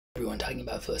everyone talking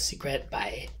about Fzotic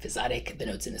by Fzotic. The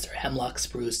notes in this are hemlock,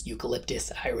 spruce,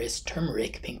 eucalyptus, iris,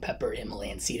 turmeric, pink pepper,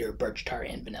 Himalayan cedar, birch tar,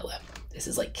 and vanilla. This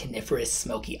is like coniferous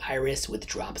smoky iris with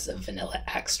drops of vanilla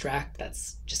extract.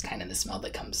 That's just kind of the smell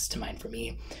that comes to mind for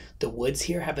me. The woods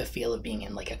here have a feel of being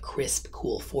in like a crisp,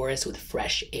 cool forest with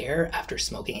fresh air after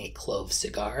smoking a clove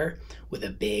cigar with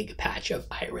a big patch of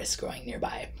iris growing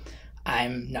nearby.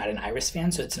 I'm not an iris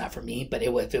fan, so it's not for me, but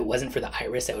if it wasn't for the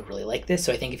iris, I would really like this.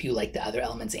 So I think if you like the other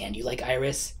elements and you like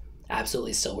iris,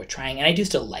 absolutely still worth trying. And I do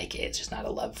still like it. It's just not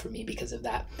a love for me because of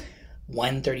that.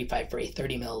 135 for a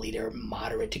 30 milliliter,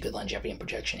 moderate to good longevity and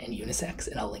projection in unisex,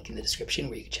 and I'll link in the description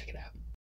where you can check it out.